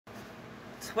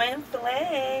Twin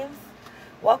Flames.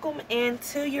 Welcome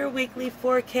into your weekly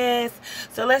forecast.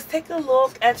 So let's take a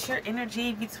look at your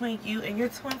energy between you and your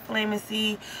twin flame and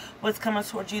see what's coming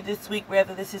towards you this week,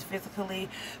 whether this is physically,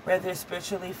 whether it's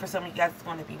spiritually. For some of you guys, it's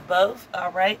going to be both.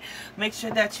 All right. Make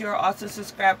sure that you're also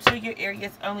subscribed to your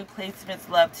Aries Only Placements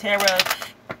Love Tarot.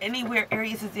 Anywhere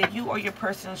Aries is in you or your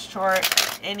person's chart,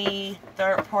 any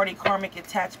third-party karmic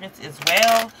attachments as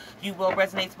well, you will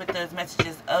resonate with those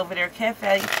messages over there.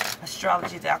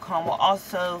 CafeAstrology.com will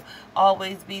also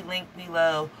always be linked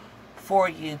below for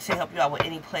you to help you out with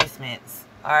any placements.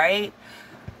 Alright?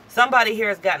 Somebody here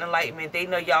has gotten enlightenment. They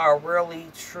know y'all are really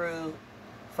true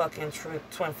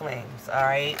twin flames.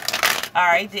 Alright?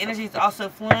 Alright, the energy is also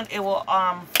fluent. It will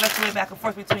fluctuate back and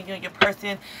forth between you and your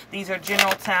person. These are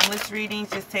general timeless readings.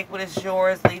 Just take what is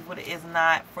yours, leave what is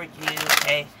not for you,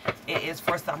 okay? It is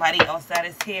for somebody else that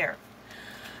is here.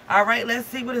 Alright, let's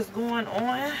see what is going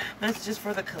on. Messages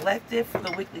for the collective, for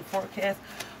the weekly forecast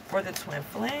for the twin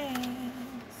flames.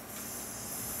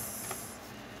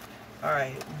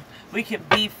 Alright. We can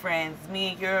be friends.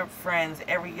 Me and your friends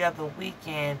every other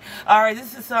weekend. Alright,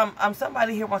 this is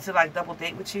somebody here wants to like double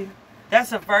date with you.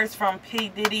 That's a verse from P.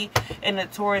 Diddy and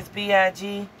Notorious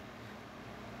B.I.G.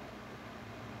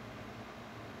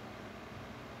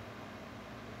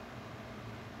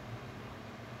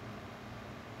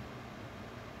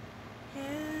 You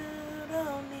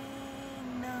don't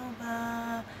need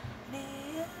nobody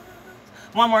else.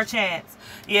 One more chance.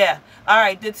 Yeah.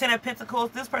 Alright, the Ten of Pentacles.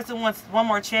 This person wants one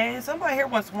more chance. Somebody here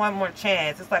wants one more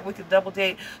chance. It's like we could double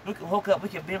date. We can hook up. We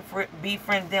can be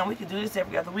friends then. We can do this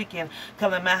every other weekend.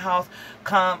 Come to my house.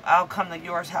 I'll come to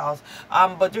yours house.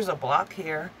 But there's a block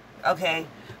here. Okay.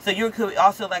 So you could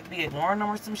also like be ignoring them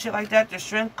or some shit like that. The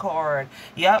Strength card.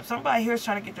 Yep. Somebody here is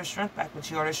trying to get their strength back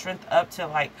with you. Or their strength up to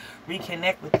like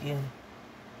reconnect with you.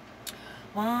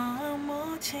 One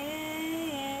more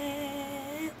chance.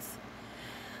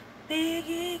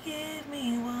 Biggie, give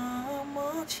me one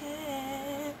more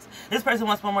chance. This person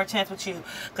wants one more chance with you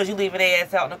because you leaving their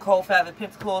ass out in the cold. Five of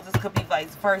Pentacles. This could be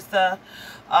vice versa.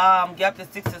 You have the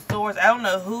Six of Swords. I don't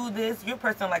know who this. Your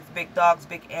person likes big dogs,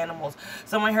 big animals.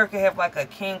 Someone here could have like a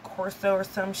King Corso or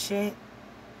some shit.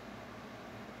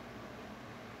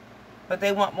 But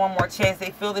they want one more chance. They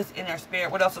feel this in their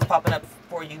spirit. What else is popping up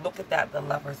for you? Look at that. The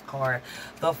Lover's card.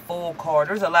 The Fool card.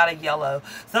 There's a lot of yellow.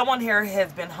 Someone here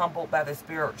has been humbled by the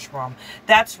spirit realm.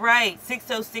 That's right.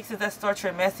 606 is that start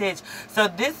your message. So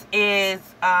this is...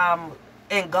 and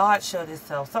God showed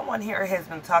itself. Someone here has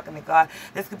been talking to God.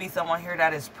 This could be someone here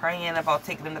that is praying about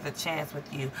taking another chance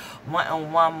with you.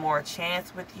 Wanting one more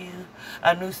chance with you.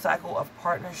 A new cycle of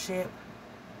partnership.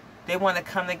 They want to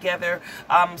come together.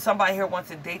 Somebody here wants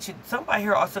to date you. Somebody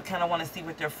here also kind of want to see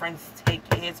what their friends' take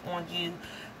is on you.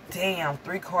 Damn,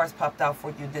 3 cards popped out for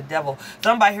you. The Devil.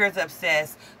 Somebody here is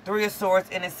obsessed. 3 of Swords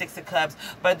and a 6 of Cups.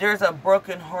 But there's a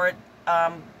broken heart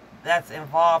that's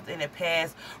involved in the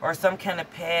past, or some kind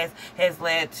of past has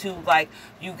led to like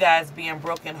you guys being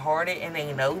broken hearted and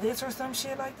they know this or some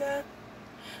shit like that.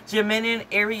 Gemini,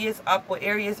 Aries, Aqua,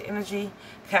 Aries energy,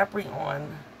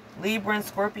 Capricorn, Libra, and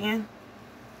Scorpion.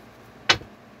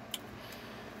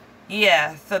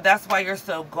 Yeah, so that's why you're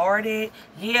so guarded.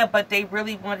 Yeah, but they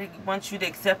really want you to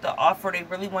accept the offer. They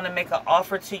really want to make an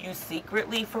offer to you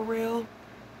secretly, for real.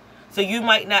 So you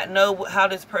might not know how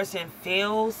this person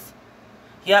feels.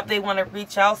 Yep, they want to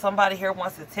reach out. Somebody here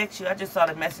wants to text you. I just saw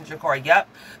the messenger card. Yep,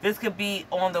 this could be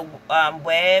on the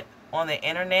web, on the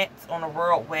internet, on the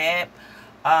world web.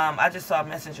 I just saw a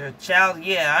messenger. Child,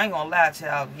 yeah, I ain't gonna lie,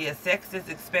 child. Yeah, sex is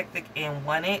expected and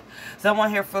wanted. Someone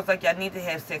here feels like y'all need to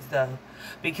have sex, though.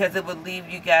 Because it would leave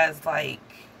you guys, like,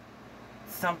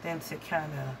 something to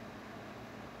kind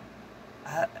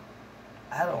of...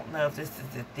 I don't know if this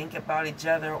is to think about each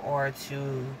other or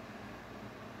to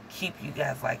keep you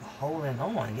guys, like, holding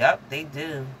on. Yep, they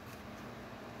do.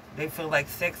 They feel like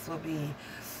sex will be...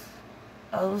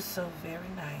 oh, so very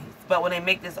nice. But when they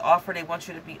make this offer, they want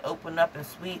you to be open up and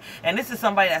sweet. And this is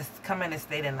somebody that's coming to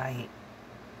stay tonight.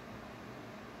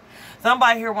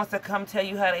 Somebody here wants to come tell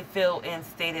you how they feel and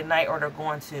stay tonight, or they're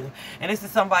going to. And this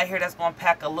is somebody here that's going to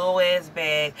pack a little ass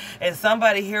bag. And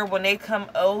somebody here, when they come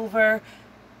over,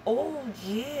 oh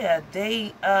yeah,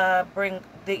 they they're going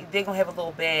to have a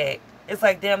little bag. It's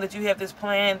like, damn, did you have this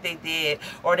plan? They did.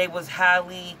 Or they was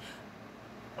highly,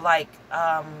 like,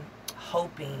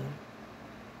 hoping.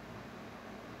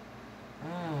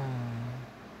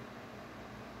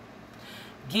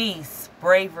 Geese,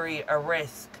 bravery, a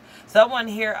risk. Someone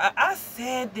here, I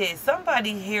said this.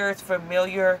 Somebody here is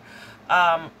familiar.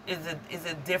 Is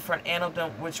a different animal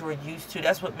than which we're used to.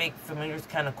 That's what makes familiars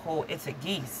kind of cool. It's a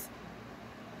geese.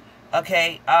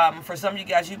 Okay, for some of you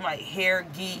guys, you might hear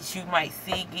geese, you might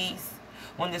see geese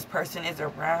when this person is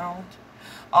around.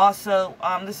 Also,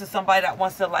 this is somebody that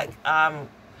wants to like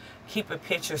keep a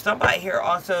picture. Somebody here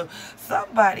wants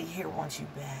you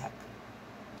back.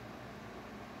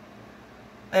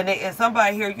 And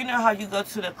somebody here, you know how you go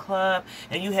to the club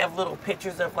and you have little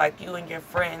pictures of like you and your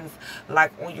friends,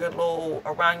 like on your little,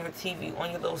 around your TV,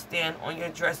 on your little stand, on your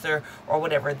dresser or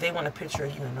whatever. They want a picture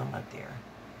of you and them up there.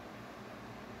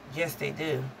 Yes, they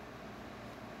do.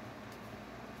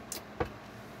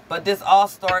 But this all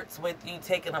starts with you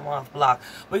taking them off block.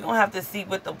 We're going to have to see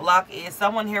what the block is.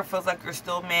 Someone here feels like you're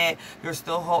still mad. You're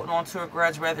still holding on to a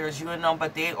grudge, whether it's you and them,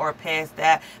 but they are past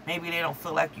that. Maybe they don't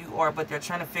feel like you are, but they're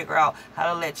trying to figure out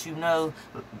how to let you know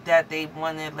that they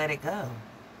want to let it go.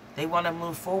 They want to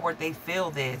move forward. They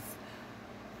feel this.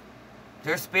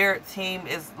 Their spirit team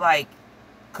is like,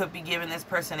 could be giving this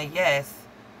person a yes.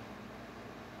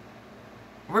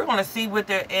 We're going to see what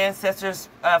their ancestors,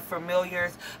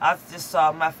 familiars. I just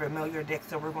saw my familiar deck,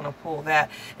 so we're going to pull that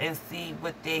and see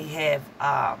what they have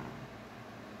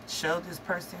showed this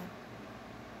person,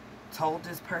 told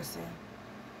this person.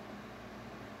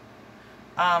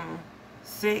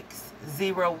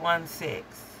 6016.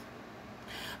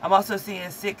 I'm also seeing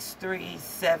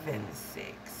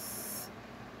 6376.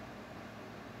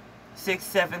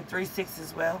 6736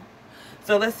 as well.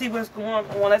 So let's see what's going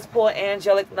on. Let's pull an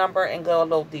angelic number and go a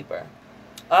little deeper.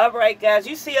 Alright, guys.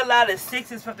 You see a lot of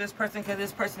sixes from this person because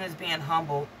this person is being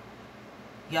humble.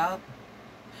 Yup.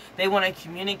 They want to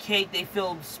communicate. They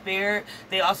feel spirit.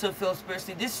 They also feel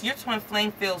spiritually. Your twin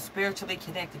flame feels spiritually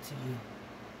connected to you.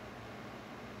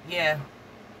 Yeah.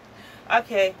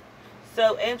 Okay.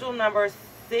 So angel number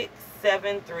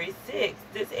 6736.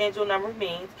 This angel number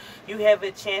means you have a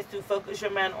chance to focus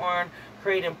your mind on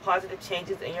creating positive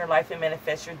changes in your life and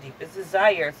manifest your deepest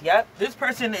desires. Yep. This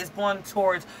person is going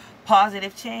towards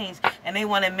positive change and they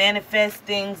want to manifest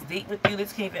things deep with you.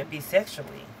 This can even be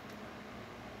sexually.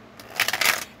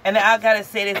 And I gotta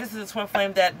say this is a twin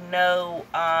flame that know,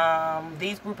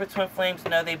 these group of twin flames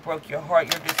know they broke your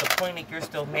heart. You're disappointed. You're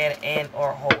still mad and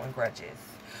or holding grudges.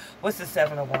 What's the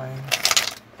 7 of Wands?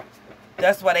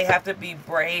 That's why they have to be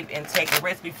brave and take a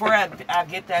risk. Before I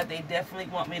get that, they definitely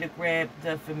want me to grab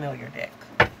the familiar deck.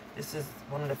 This is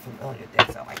one of the familiar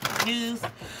decks I like to use.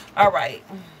 Alright.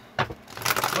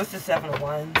 What's the 7 of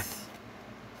Wands?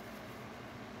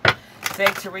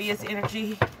 Sagittarius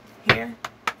energy here.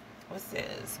 What's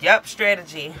this? Yep,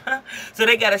 strategy. So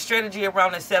they got a strategy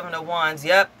around the 7 of Wands.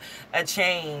 Yep, a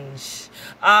change.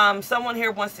 Someone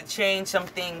here wants to change some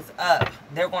things up.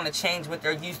 They're going to change what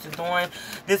they're used to doing.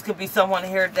 This could be someone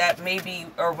here that maybe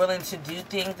are willing to do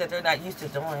things that they're not used to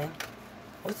doing.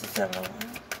 What's the 7 of Wands?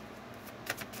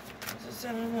 What's the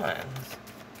 7 of Wands?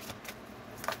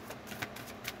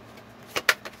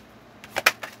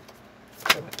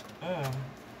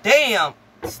 Damn!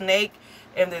 Snake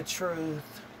and the truth.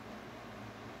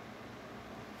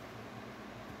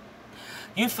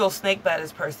 You feel snaked by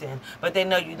this person, but they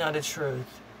know you know the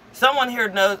truth. Someone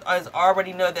here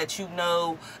already know that you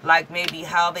know, like maybe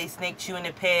how they snaked you in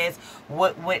the past,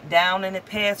 what went down in the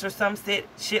past or some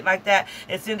shit like that.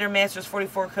 And Cinder Masters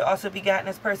 44 could also be gotten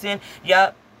this person.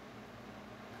 Yup.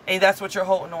 And that's what you're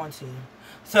holding on to.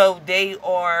 So they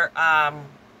are,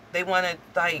 they want to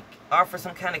like offer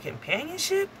some kind of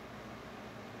companionship.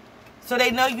 So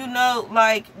they know you know,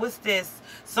 like, what's this?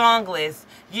 Songless.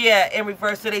 Yeah, in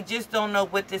reverse. So they just don't know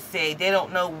what to say. They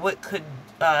don't know what could,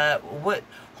 what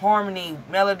harmony,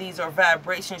 melodies, or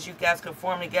vibrations you guys could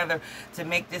form together to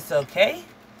make this okay.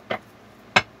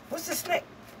 What's the snake?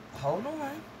 Hold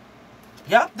on.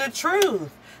 Yup, the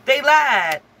truth. They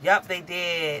lied. Yup, they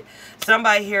did.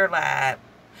 Somebody here lied.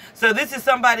 So this is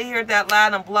somebody here that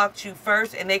lied and blocked you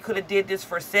first, and they could have did this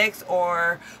for sex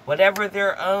or whatever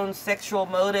their own sexual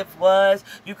motive was.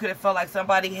 You could have felt like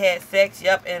somebody had sex,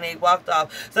 yep, and they walked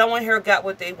off. Someone here got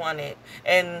what they wanted,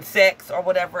 and sex or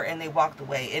whatever, and they walked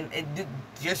away. And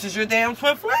this is your damn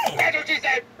twin flame. That's what she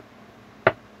said.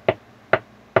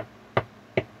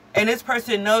 And this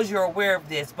person knows you're aware of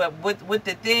this, but what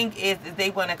the thing is they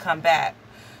want to come back.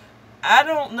 I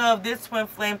don't know if this twin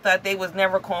flame thought they was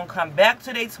never going to come back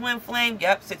to their twin flame.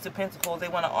 Yep, 6 of Pentacles. They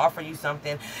want to offer you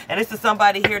something. And this is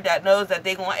somebody here that knows that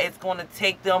it's going to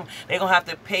take them. They're going to have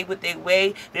to pay what they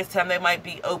weigh. This time they might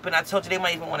be open. I told you they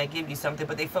might even want to give you something,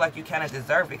 but they feel like you kind of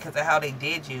deserve it because of how they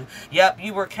did you. Yep,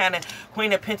 you were kind of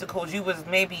Queen of Pentacles. You was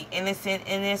maybe innocent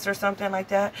in this or something like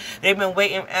that. They've been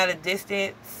waiting at a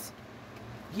distance.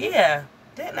 Yeah.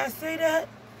 Didn't I say that?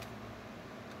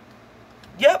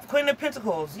 Yep, Queen of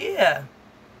Pentacles. Yeah.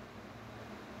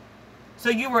 So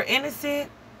you were innocent.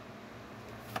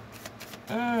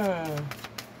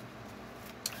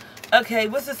 Okay,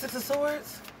 what's the Six of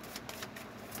Swords?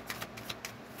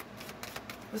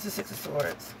 What's the Six of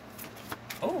Swords?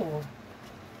 Oh.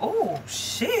 Oh,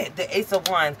 shit. The Ace of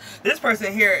Wands. This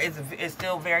person here is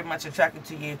still very much attracted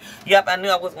to you. Yep, I knew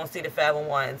I was going to see the Five of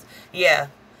Wands. Yeah.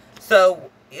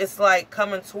 So, it's like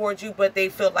coming towards you, but they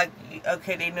feel like,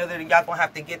 okay, they know that y'all going to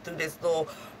have to get through this little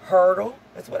hurdle.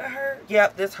 That's what I heard.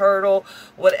 Yep, this hurdle.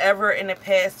 Whatever in the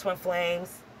past, twin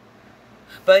flames.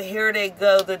 But here they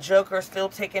go. The Joker still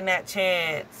taking that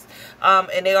chance.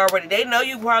 And they know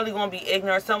you probably going to be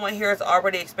ignorant. Someone here is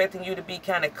already expecting you to be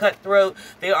kind of cutthroat.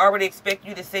 They already expect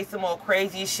you to say some old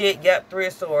crazy shit. Yep, Three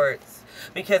of Swords.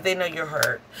 Because they know you're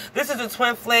hurt. This is a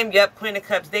twin flame. Yep, Queen of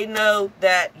Cups. They know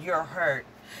that you're hurt.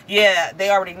 Yeah, they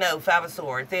already know. Five of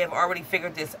Swords. They have already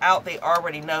figured this out. They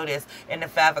already know this in the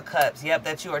Five of Cups. Yep,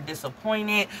 that you are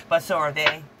disappointed. But so are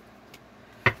they.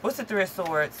 What's the Three of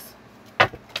Swords?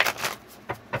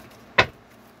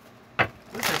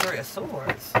 What's the Three of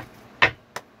Swords?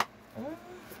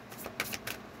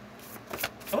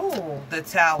 Oh, the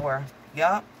Tower.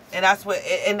 Yup. And that's what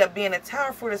it ended up being, a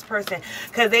tower for this person.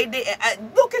 Because they did.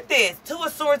 Look at this. Two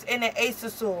of Swords and the Ace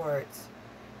of Swords.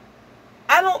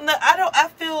 I don't know. I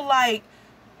feel like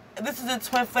this is a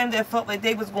twin flame that felt like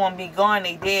they was going to be gone.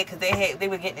 They did, because they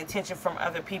were getting attention from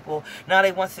other people. Now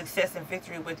they want success and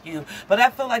victory with you. But I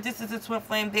feel like this is a twin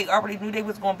flame. They already knew they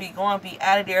was going to be gone, be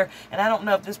out of there. And I don't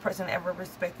know if this person ever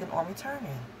respected or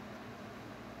returning.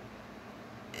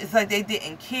 It's like they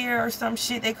didn't care or some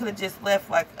shit. They could have just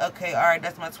left like, okay, all right,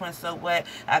 that's my twin, so what?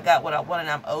 I got what I want and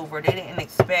I'm over. They didn't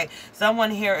expect. Someone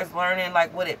here is learning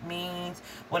like what it means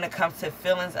when it comes to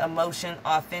feelings, emotion,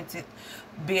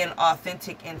 being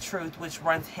authentic in truth, which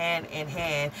runs hand in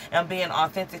hand. And being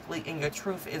authentically in your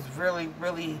truth is really,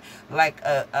 really like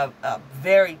a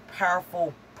very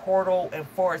powerful portal and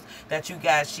force that you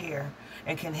guys share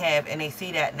and can have, and they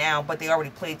see that now, but they already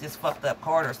played this fucked up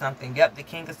card or something. Yep, the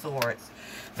King of Swords.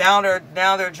 Now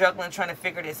they're juggling, trying to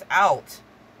figure this out.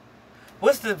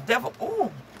 What's the Devil?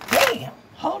 Ooh, damn.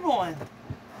 Hold on.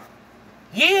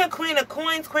 Yeah, Queen of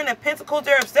Coins, Queen of Pentacles,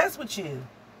 they're obsessed with you.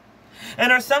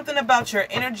 And there's something about your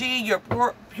energy, your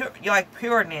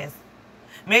pureness.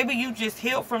 Maybe you just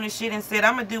healed from the shit and said,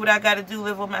 I'm going to do what I got to do,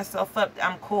 level myself up.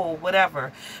 I'm cool,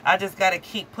 whatever. I just got to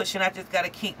keep pushing. I just got to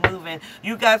keep moving.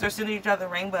 You guys are sending each other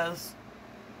rainbows.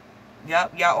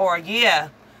 Yep, y'all are, yeah.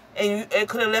 And it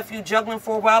could have left you juggling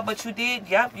for a while, but you did.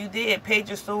 Yep, you did.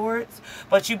 Page of Swords.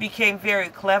 But you became very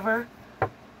clever.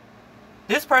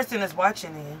 This person is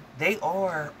watching you. They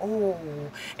are. Oh.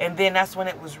 And then that's when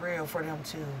it was real for them,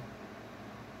 too.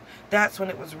 That's when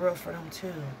it was real for them,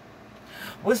 too.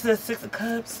 What's the Six of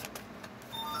Cups?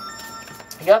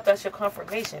 Yup, that's your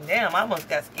confirmation. Damn, I almost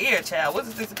got scared, child. What's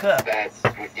the Six of Cups? That's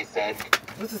what she said.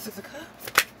 What's the Six of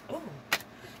Cups? Ooh.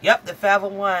 Yep, the Five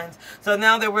of Wands. So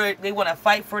now they want to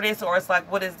fight for this, or it's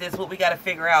like, what is this? What we got to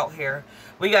figure out here?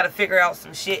 We got to figure out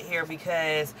some shit here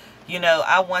because, you know,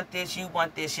 I want this, you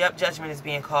want this. Yep, judgment is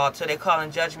being called. So they're calling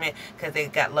judgment because they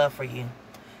got love for you.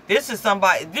 This is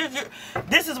somebody,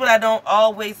 this is what I don't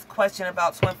always question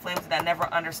about twin flames and I never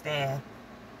understand.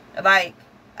 Like,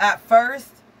 at first,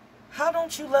 how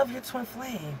don't you love your twin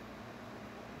flame?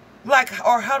 Like,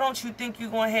 or how don't you think you're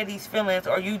going to have these feelings,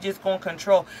 or you just going to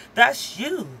control? That's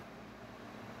you.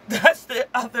 That's the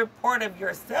other part of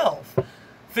yourself.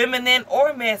 Feminine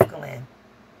or masculine.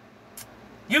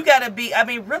 You got to be, I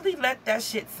mean, really let that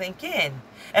shit sink in.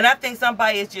 And I think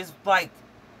somebody is just like,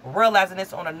 realizing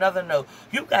this on another note.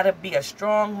 You gotta be a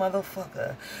strong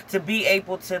motherfucker to be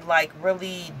able to like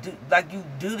really do, like, you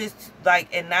do this like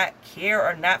and not care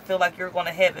or not feel like you're gonna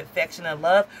have affection and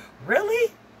love.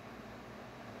 Really?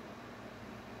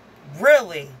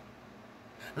 Really?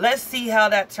 Let's see how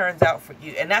that turns out for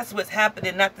you. And that's what's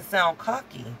happening, not to sound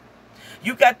cocky.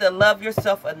 You got to love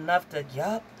yourself enough to,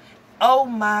 yup. Oh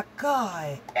my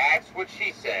God. That's what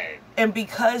she said. And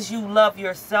because you love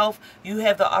yourself, you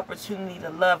have the opportunity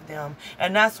to love them.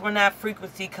 And that's when that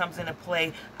frequency comes into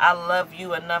play. I love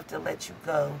you enough to let you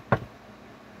go.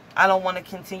 I don't want to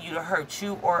continue to hurt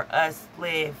you or us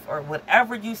live. Or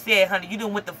whatever you said, honey. You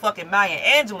done with the fucking Maya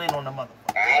Angelou on the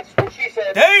motherfucker. That's what she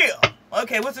said. Damn.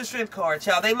 Okay, what's the strength card,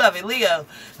 child? They love it. Leo.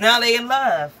 Now they in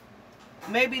love.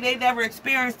 Maybe they never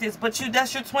experienced this, but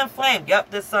that's your twin flame.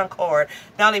 Yup, the Sun card.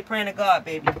 Now they praying to God,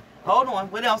 baby. Hold on.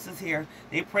 What else is here?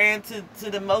 They praying to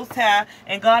the Most High,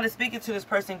 and God is speaking to this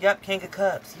person. Yup, King of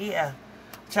Cups. Yeah.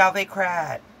 Child, they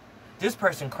cried. This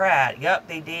person cried. Yup,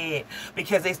 they did.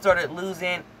 Because they started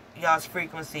losing y'all's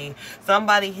frequency.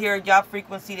 Somebody here, y'all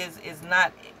frequency is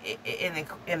not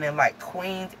in the like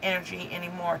Queen's energy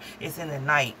anymore. It's in the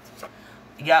night.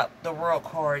 Yup, the World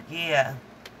card. Yeah.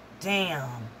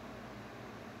 Damn.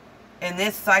 And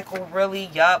this cycle really,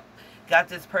 yup, got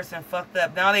this person fucked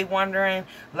up. Now they wondering,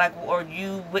 like, are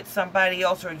you with somebody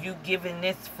else? Or you giving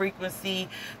this frequency,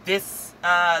 this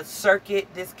circuit,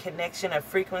 this connection of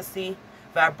frequency,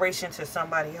 vibration to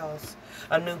somebody else,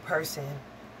 a new person.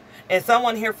 And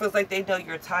someone here feels like they know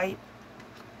your type.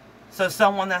 So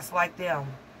someone that's like them.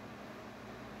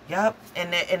 Yup.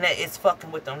 And that is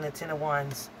fucking with them, the 10 of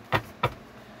Wands.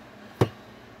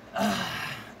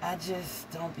 I just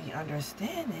don't be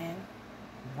understanding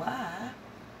why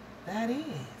that is.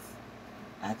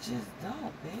 I just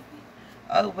don't, baby.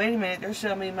 Oh, wait a minute. They're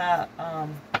showing me my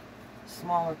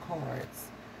smaller cards.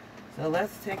 So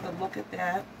let's take a look at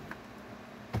that.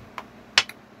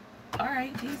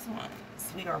 Alright, these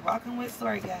ones we are rocking with.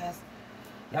 Sorry, guys.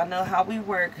 Y'all know how we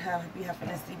work. How we having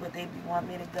to see what they want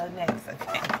me to go next,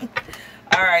 okay?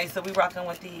 Alright, so we rocking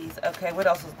with these. Okay, what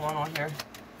else is going on here?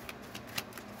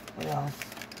 What else?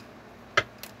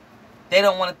 They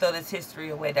don't want to throw this history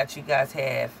away that you guys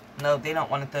have. No, they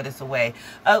don't want to throw this away.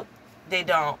 Oh, they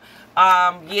don't.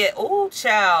 Yeah. Oh,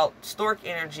 child. Stork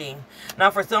energy.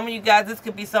 Now, for some of you guys, this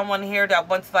could be someone here that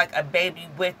wants like a baby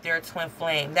with their twin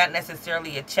flame. Not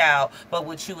necessarily a child, but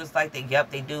with you, it's like, yep,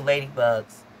 they do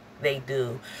ladybugs. They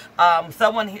do.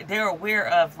 Someone here, they're aware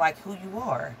of like who you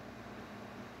are.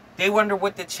 They wonder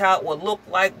what the child will look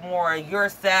like more. You're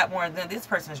sad more than this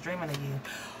person is dreaming of you.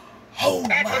 Oh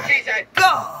my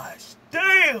gosh.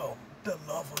 Damn. The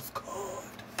lover's card.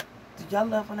 Do y'all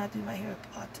love when I do my Harry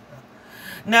Potter?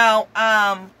 Now,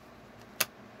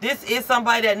 this is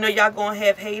somebody that know y'all gonna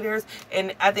have haters,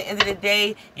 and at the end of the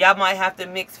day, y'all might have to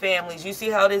mix families. You see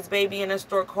how this baby in the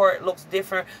stork card looks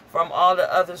different from all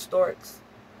the other storks?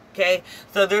 Okay,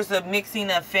 so there's a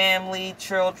mixing of family,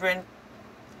 children,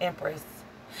 Empress.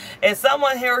 And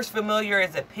someone here is familiar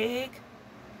as a pig.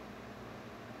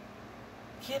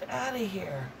 Get out of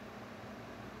here.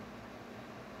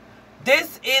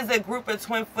 This is a group of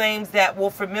twin flames that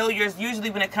will familiars. Usually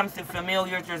when it comes to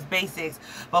familiars, there's basics.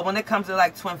 But when it comes to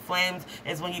like twin flames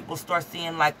is when you will start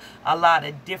seeing like a lot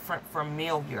of different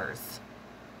familiars.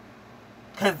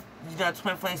 Because, you know,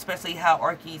 twin flames, especially how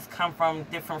Orchies come from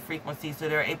different frequencies. So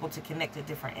they're able to connect to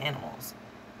different animals.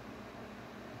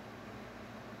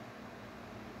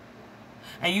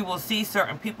 And you will see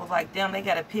certain people like them. They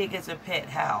got a pig as a pet.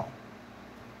 How?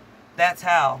 That's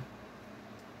how.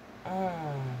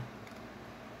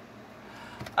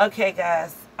 Okay,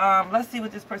 guys. Let's see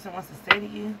what this person wants to say to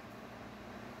you.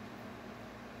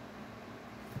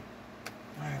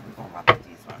 Alright, we're gonna rock with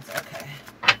these ones. Okay.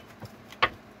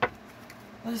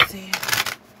 Let's see.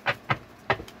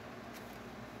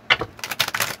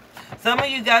 Some of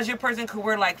you guys, your person could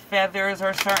wear like feathers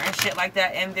or certain shit like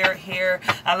that in their hair.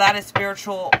 A lot of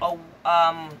spiritual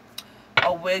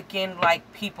awakened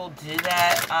like people do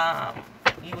that.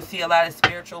 You will see a lot of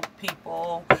spiritual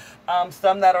people.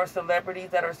 Some that are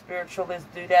celebrities that are spiritualists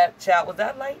do that. Child, was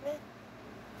that lightning?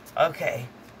 Okay.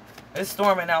 It's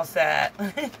storming outside.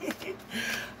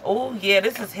 Oh, yeah,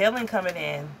 this is healing coming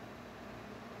in.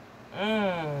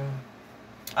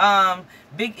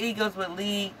 Big egos would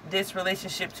lead this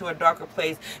relationship to a darker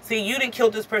place. See, you didn't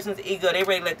kill this person's ego. They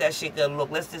ready to let that shit go.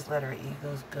 Look, let's just let our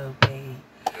egos go, babe.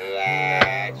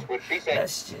 That's what she said.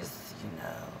 Let's just,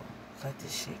 let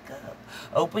this shit go.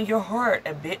 Open your heart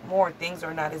a bit more. Things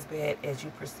are not as bad as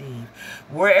you perceive.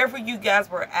 Wherever you guys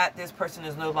were at, this person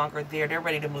is no longer there. They're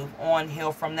ready to move on,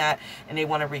 heal from that, and they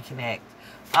want to reconnect.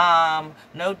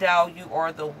 No doubt you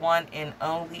are the one and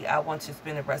only I want to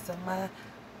spend the rest of my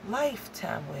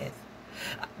lifetime with.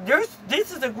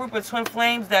 This is a group of twin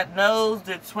flames that knows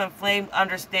the twin flame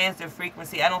understands their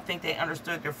frequency. I don't think they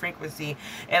understood their frequency.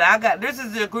 And this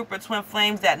is a group of twin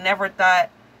flames that never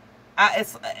thought,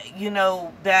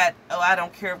 that, oh, I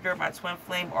don't care if they're my twin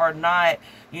flame or not.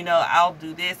 I'll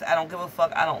do this. I don't give a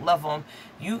fuck. I don't love them.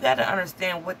 You got to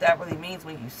understand what that really means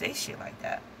when you say shit like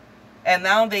that. And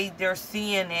now they're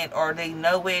seeing it, or they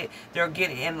know it. They're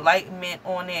getting enlightenment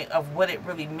on it of what it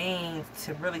really means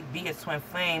to really be a twin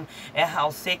flame and how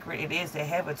sacred it is to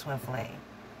have a twin flame.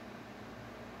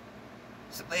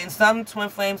 So, and some twin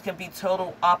flames can be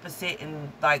total opposite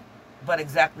and but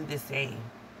exactly the same.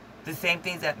 The same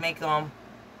things that make them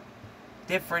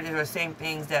different are the same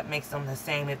things that makes them the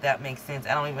same, if that makes sense.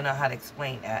 I don't even know how to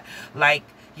explain that. Like,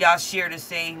 y'all share the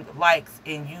same likes,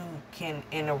 and you can,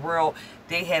 in the world,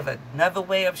 they have another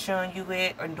way of showing you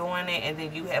it or doing it, and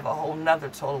then you have a whole nother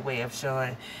total way of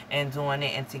showing and doing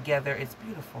it, and together it's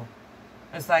beautiful.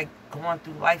 It's like going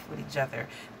through life with each other.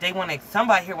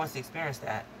 Somebody here wants to experience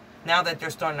that. Now that they're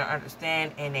starting to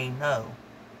understand and they know.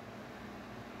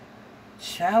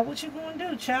 Child, what you gonna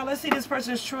do, child? Let's see this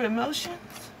person's true emotions.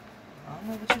 I don't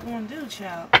know what you gonna do,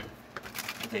 child.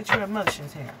 What's their true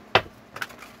emotions here?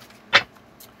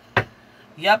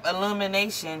 Yep,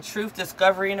 illumination, truth,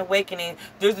 discovery, and awakening.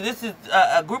 This is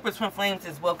a group of twin flames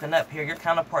is woken up here. Your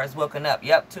counterpart is woken up.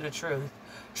 Yep, to the truth.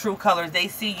 True colors. They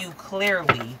see you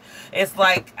clearly. It's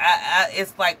like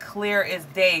it's like clear as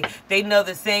day. They know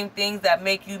the same things that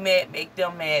make you mad make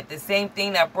them mad. The same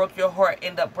thing that broke your heart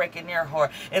end up breaking their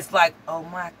heart. It's like, oh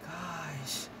my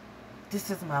gosh, this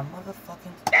is my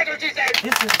motherfucking.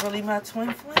 This is really my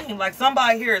twin flame. Like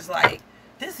somebody here is like,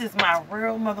 this is my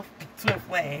real motherfucking twin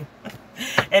flame.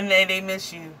 And then they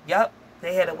miss you. Yup,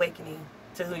 they had awakening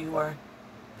to who you are.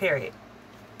 Period.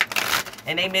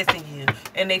 And they missing you,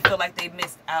 and they feel like they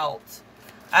missed out.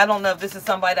 I don't know if this is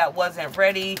somebody that wasn't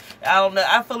ready. I don't know.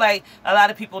 I feel like a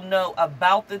lot of people know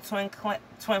about the twin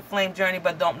flame journey,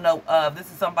 but don't know of. This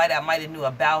is somebody that might have knew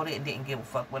about it and didn't give a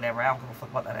fuck, whatever. I don't give a fuck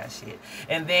about that shit.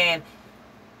 And then,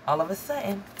 all of a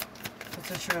sudden, it's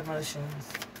the true emotions.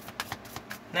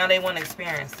 Now they want to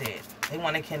experience it. They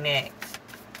want to connect.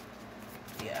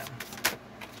 Yeah.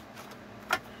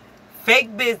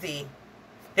 Fake busy.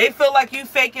 They feel like you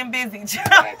faking busy.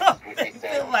 They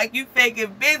feel like you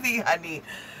faking busy, honey.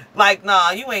 Like,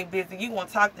 nah, you ain't busy. You want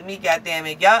to talk to me,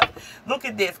 goddammit. Yup. Look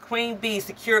at this. Queen bee,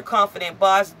 secure, confident,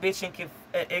 boss, bitch,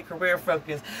 and career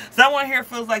focus. Someone here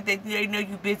feels like they know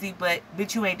you busy, but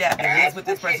bitch, you ain't that busy. That's what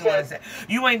this person want to say.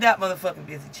 You ain't that motherfucking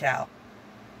busy, child.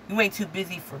 You ain't too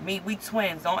busy for me. We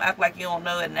twins. Don't act like you don't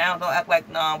know it now. Don't act like,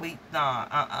 nah.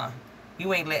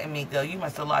 You ain't letting me go. You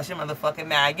must have lost your motherfucking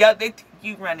mind. Yo, they think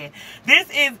you running. This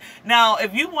is, now,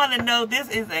 if you want to know, this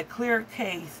is a clear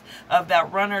case of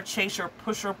that runner, chaser,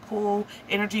 pusher, pull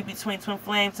energy between twin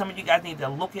flames. Some of you guys need to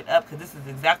look it up because this is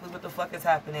exactly what the fuck is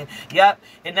happening. Yep.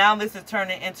 And now this is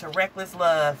turning into reckless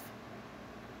love.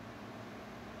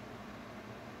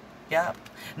 Yep.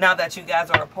 Now that you guys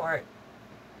are apart.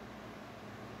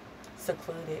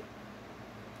 Secluded.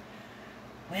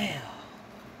 Well.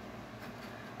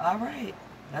 All right,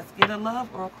 let's get a love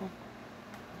oracle.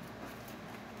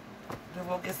 Then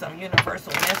we'll get some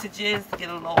universal messages. Get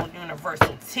a little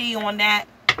universal T on that.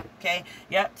 Okay,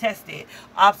 yep, test it.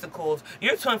 Obstacles.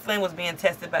 Your twin flame was being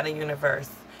tested by the universe.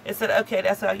 It said, okay,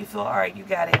 that's how you feel. All right, you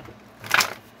got it.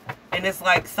 And it's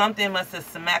like something must have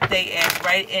smacked their ass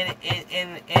right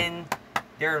in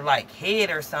their like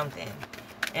head or something.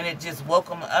 And it just woke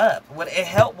them up. What it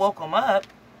helped woke them up.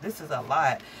 This is a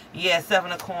lot. Yeah,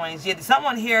 7 of coins. Yeah,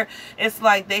 someone here, it's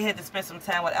like they had to spend some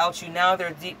time without you. Now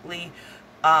they're deeply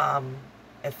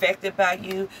affected by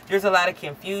you. There's a lot of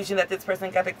confusion that this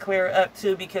person got to clear up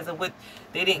too because of what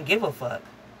they didn't give a fuck.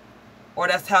 Or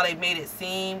that's how they made it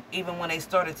seem even when they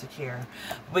started to care.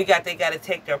 They got to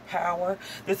take their power.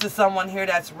 This is someone here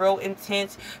that's real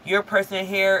intense. Your person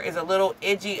here is a little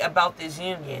edgy about this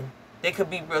union. They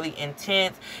could be really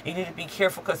intense. You need to be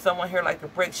careful because someone here like to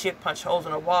break shit, punch holes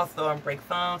in a wall, throw and break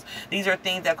phones. These are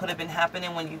things that could have been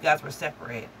happening when you guys were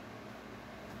separated.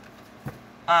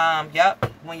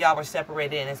 Yep. When y'all were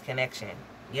separated in this connection.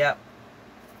 Yep.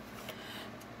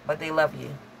 But they love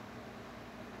you.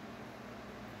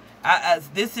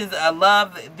 This is a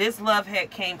love. This love had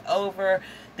came over.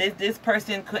 This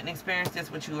person couldn't experience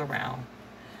this with you around.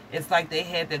 It's like they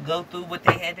had to go through what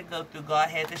they had to go through. God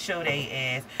had to show their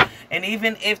ass. And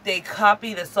even if they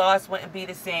copy, the sauce wouldn't be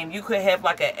the same. You could have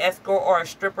like an escort or a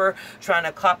stripper trying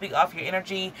to copy off your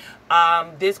energy.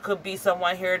 This could be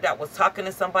someone here that was talking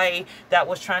to somebody that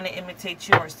was trying to imitate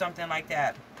you or something like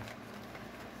that.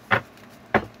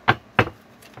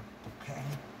 Okay.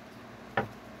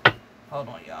 Hold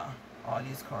on, y'all. All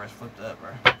these cards flipped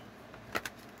over.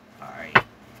 Alright.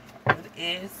 What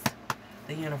is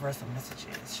the universal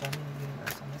messages? Show me the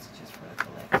universal messages for the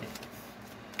collective.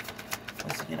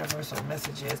 What's the universal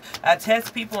messages? I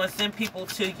test people and send people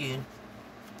to you.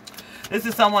 This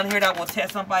is someone here that will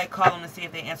test somebody. Call them and see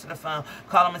if they answer the phone.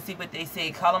 Call them and see what they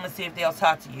say. Call them and see if they'll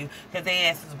talk to you. Because they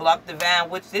answers block divine,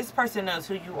 which this person knows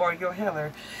who you are, your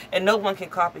healer. And no one can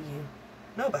copy you.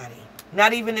 Nobody.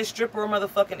 Not even this stripper or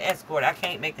motherfucking escort. I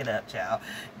can't make it up, child.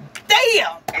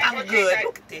 Damn! I'm good.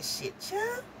 Look at this shit,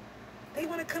 child. They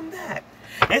want to come back.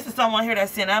 This is someone here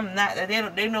that's saying I'm not.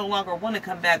 They no longer want to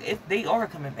come back. If they are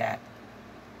coming back.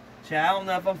 Child, I don't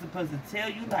know if I'm supposed to tell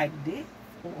you like this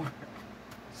or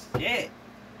shit.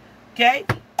 Okay?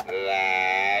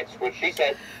 That's what she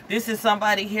said. This is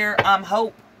somebody here.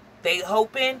 They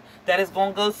hoping that it's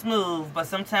gonna go smooth, but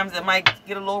sometimes it might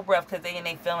get a little rough because they in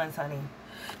their feelings, honey.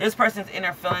 This person's in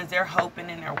their feelings. They're hoping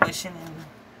and they're wishing and,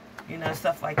 you know,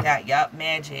 stuff like that. Yup,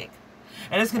 magic.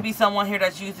 And this could be someone here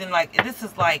that's using, like, this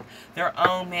is like their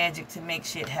own magic to make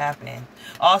shit happen.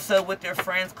 Also with their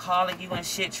friends calling you and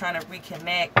shit, trying to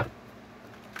reconnect.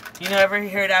 You know, ever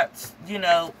hear that, you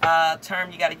know,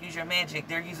 term, you got to use your magic?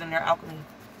 They're using their alchemy.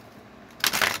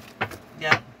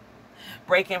 Yep.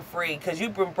 breaking free. Because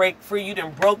you've been break free. You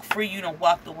done broke free. You done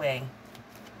walked away.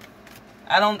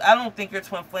 I don't think your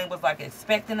twin flame was like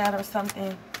expecting that or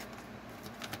something.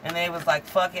 And they was like,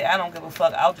 fuck it. I don't give a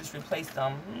fuck. I'll just replace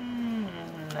them.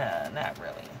 Nah, not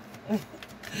really.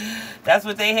 That's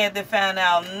what they had to find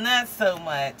out. Not so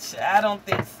much. I don't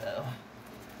think so.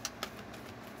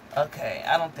 Okay,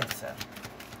 I don't think so.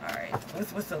 All right.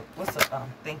 What's the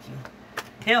thank you.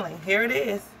 Healing. Here it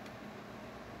is.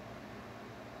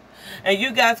 And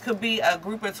you guys could be a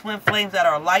group of twin flames that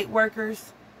are light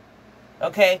workers.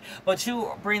 Okay? But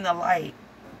you bring the light.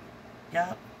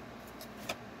 Yup.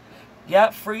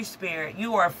 Yup, free spirit.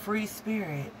 You are a free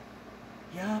spirit.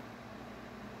 Yup.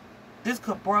 This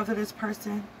could bother this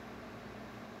person.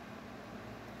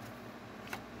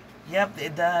 Yep,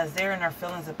 it does. They're in their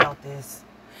feelings about this.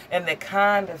 And the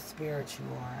kind of spirit you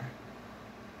are.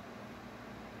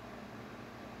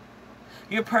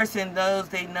 Your person knows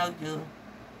they know you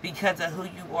because of who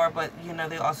you are, but, you know,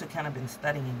 they also kind of been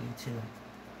studying you, too.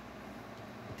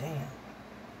 Damn.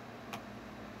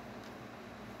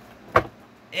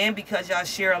 And because y'all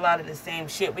share a lot of the same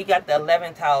shit. We got the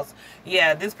 11th house.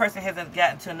 Yeah, this person hasn't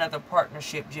gotten to another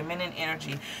partnership. Gemini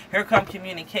energy. Here come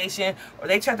communication. Or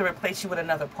they tried to replace you with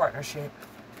another partnership.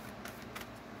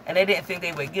 And they didn't think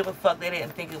they would give a fuck. They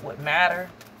didn't think it would matter.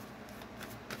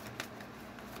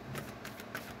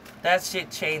 That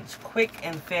shit changed quick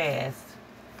and fast.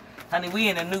 Honey, we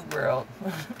in a new world.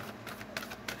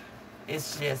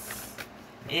 It's just,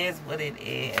 is what it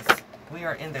is. We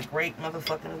are in the great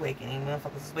motherfucking awakening.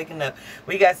 Motherfuckers is waking up.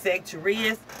 We got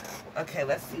Sagittarius. Okay,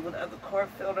 let's see what other card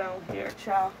fell down here,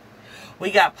 child. We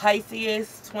got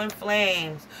Pisces, twin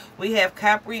flames. We have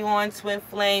Capricorn, twin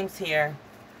flames here.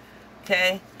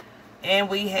 Okay. And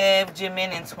we have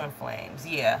Gemini, twin flames.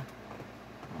 Yeah.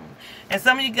 And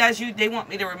some of you guys, they want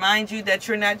me to remind you that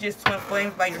you're not just twin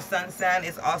flames by your sun sign.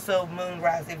 It's also moon,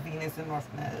 rising, Venus, and North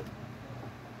Node.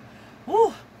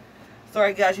 Woo.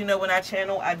 Sorry, guys. You know, when I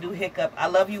channel, I do hiccup. I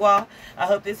love you all. I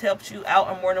hope this helps you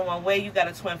out in more than one way. You got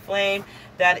a twin flame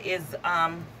that is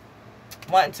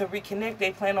wanting to reconnect.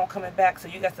 They plan on coming back, so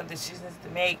you got some decisions to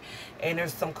make, and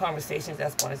there's some conversations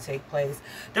that's going to take place.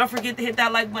 Don't forget to hit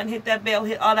that like button, hit that bell,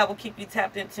 hit all that will keep you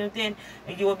tapped and tuned in,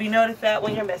 and you will be notified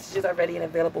when your messages are ready and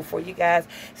available for you guys.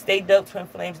 Stay dope, twin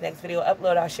flames. Next video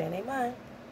upload, I'll share in mind.